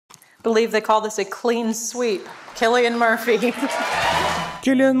Believe they call this a clean sweep. Cillian Murphy.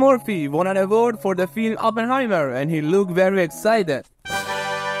 Cillian Murphy won an award for the film Oppenheimer and he looked very excited.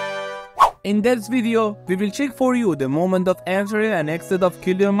 In this video, we will check for you the moment of entry and exit of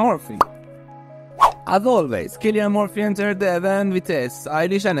Cillian Murphy. As always, Cillian Murphy entered the event with a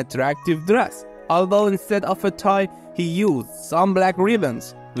stylish and attractive dress, although instead of a tie, he used some black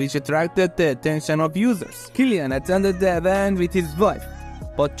ribbons, which attracted the attention of users. Cillian attended the event with his wife,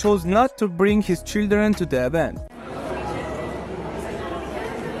 but chose not to bring his children to the event.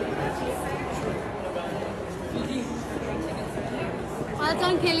 Well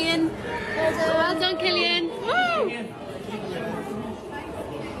done, Cillian. Well done, Cillian. Woo!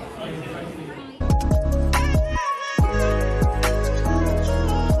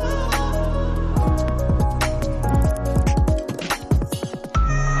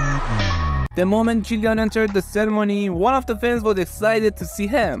 The moment Cillian entered the ceremony, one of the fans was excited to see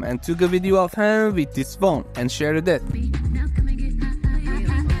him and took a video of him with his phone and shared it.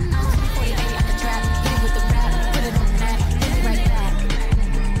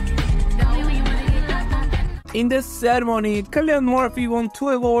 In this ceremony, Cillian Murphy won 2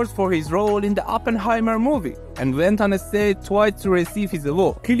 awards for his role in the Oppenheimer movie and went on a stage twice to receive his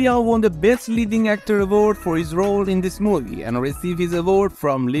award. Cillian won the Best Leading Actor award for his role in this movie and received his award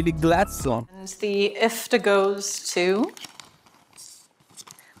from Lily Gladstone. And the Ifta goes to...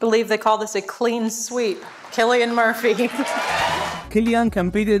 Believe they call this a clean sweep. Cillian Murphy. Cillian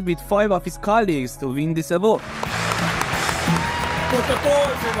competed with 5 of his colleagues to win this award.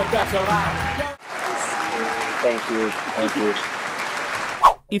 Thank you.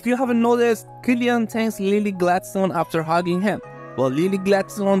 If you haven't noticed, Cillian thanks Lily Gladstone after hugging him, while Lily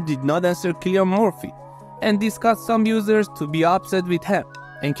Gladstone did not answer Cillian Murphy, and this caused some users to be upset with him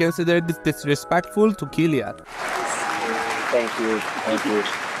and considered this disrespectful to Cillian. Thank you.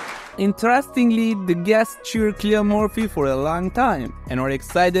 Interestingly, the guests cheered Cillian Murphy for a long time and are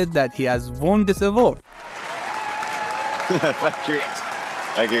excited that he has won this award.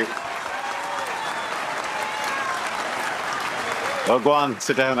 Thank you. Oh, go on,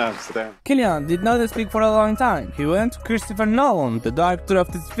 sit down now, sit down. Cillian did not speak for a long time. He went to Christopher Nolan, the director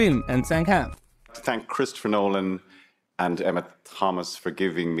of this film, and thanked him. To thank Christopher Nolan and Emma Thomas for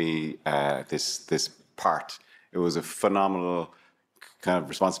giving me this part. It was a phenomenal kind of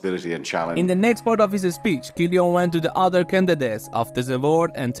responsibility and challenge. In the next part of his speech, Cillian went to the other candidates of this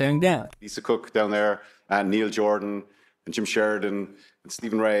award and thanked them. Lisa Cook down there, and Neil Jordan, and Jim Sheridan, and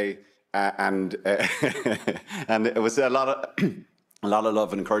Stephen Ray, and it was a lot of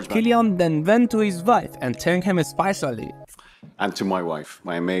love and encouragement. Cillian then went to his wife and thanked him especially. And to my wife,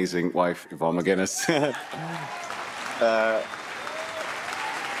 my amazing wife, Yvonne McGuinness.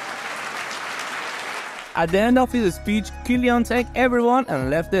 At the end of his speech, Cillian thanked everyone and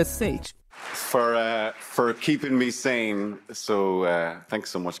left the stage. For keeping me sane. So thanks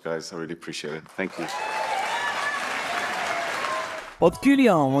so much, guys. I really appreciate it. Thank you. But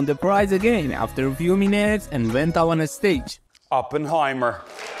Cillian won the prize again after a few minutes and went out on a stage. Oppenheimer.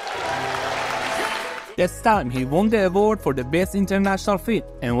 This time he won the award for the Best International Film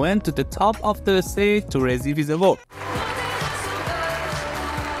and went to the top of the stage to receive his award.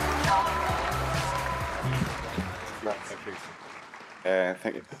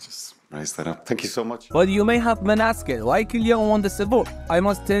 Thank you. Just raise that up. Thank you so much. But you may have been asked why Cillian won this award. I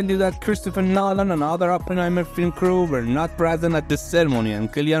must tell you that Christopher Nolan and other Oppenheimer film crew were not present at this ceremony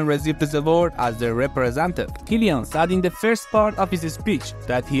and Cillian received this award as their representative. Cillian said in the first part of his speech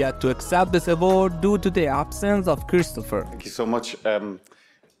that he had to accept this award due to the absence of Christopher. Thank you so much.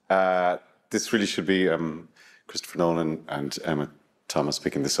 This really should be Christopher Nolan and Emma Thomas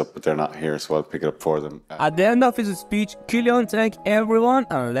picking this up, but they're not here, so I'll pick it up for them. At the end of his speech, Cillian thanked everyone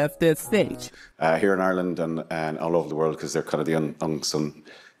and left the stage. Here in Ireland and all over the world, because they're kind of the unsung,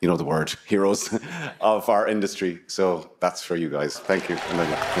 you know the word, heroes of our industry. So that's for you guys. Thank you.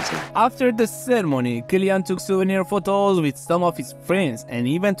 After the ceremony, Cillian took souvenir photos with some of his friends and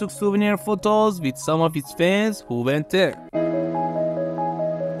even took souvenir photos with some of his fans who went there.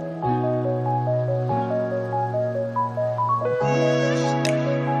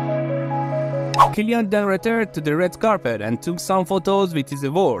 Cillian then returned to the red carpet and took some photos with his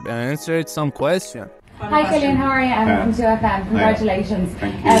award and answered some questions. Hi Cillian, how are you? Welcome to FM. Congratulations.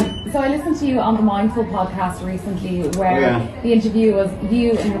 So I listened to you on the Mindful podcast recently where the interview was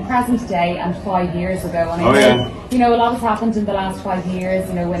you in your present day and 5 years ago. And I know, you know, a lot has happened in the last 5 years,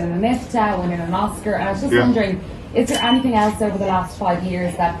 you know, winning an Ifta, winning an Oscar, and I was just wondering, is there anything else over the last 5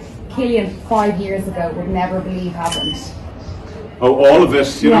 years that Cillian 5 years ago would never believe happened? Oh, all of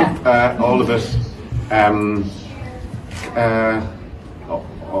this, you know, all of this.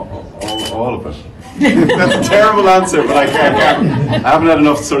 all of it. That's a terrible answer, but I haven't had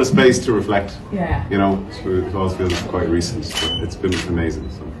enough sort of space to reflect. Yeah. You know, so it all feels quite recent, but it's been amazing.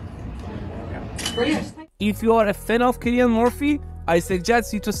 So, yeah. Brilliant. If you are a fan of Cillian Murphy, I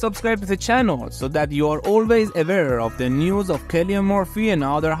suggest you to subscribe to the channel so that you are always aware of the news of Cillian Murphy and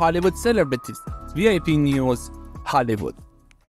other Hollywood celebrities. VIP News Hollywood.